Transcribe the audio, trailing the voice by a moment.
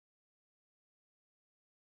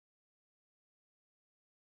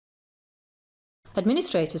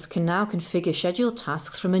Administrators can now configure scheduled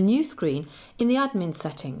tasks from a new screen in the admin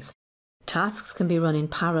settings. Tasks can be run in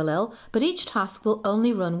parallel, but each task will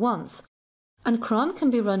only run once. And cron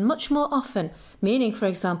can be run much more often, meaning, for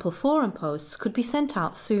example, forum posts could be sent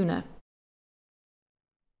out sooner.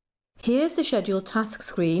 Here's the scheduled task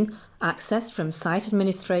screen, accessed from Site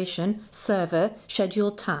Administration, Server,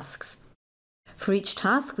 Scheduled Tasks. For each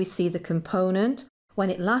task, we see the component, when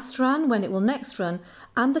it last ran, when it will next run,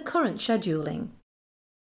 and the current scheduling.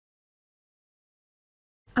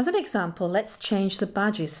 As an example, let's change the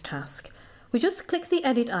badges task. We just click the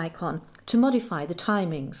edit icon to modify the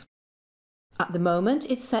timings. At the moment,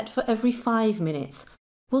 it's set for every 5 minutes.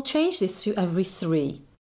 We'll change this to every 3.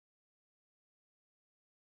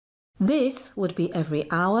 This would be every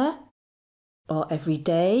hour or every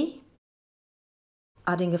day.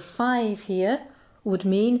 Adding a 5 here would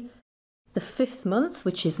mean the 5th month,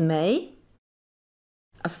 which is May.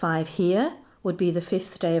 A 5 here would be the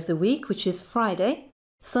 5th day of the week, which is Friday.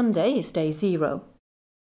 Sunday is day 0.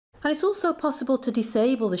 And it's also possible to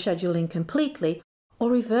disable the scheduling completely or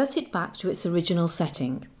revert it back to its original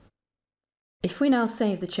setting. If we now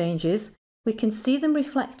save the changes, we can see them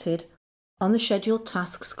reflected on the scheduled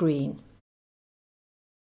task screen.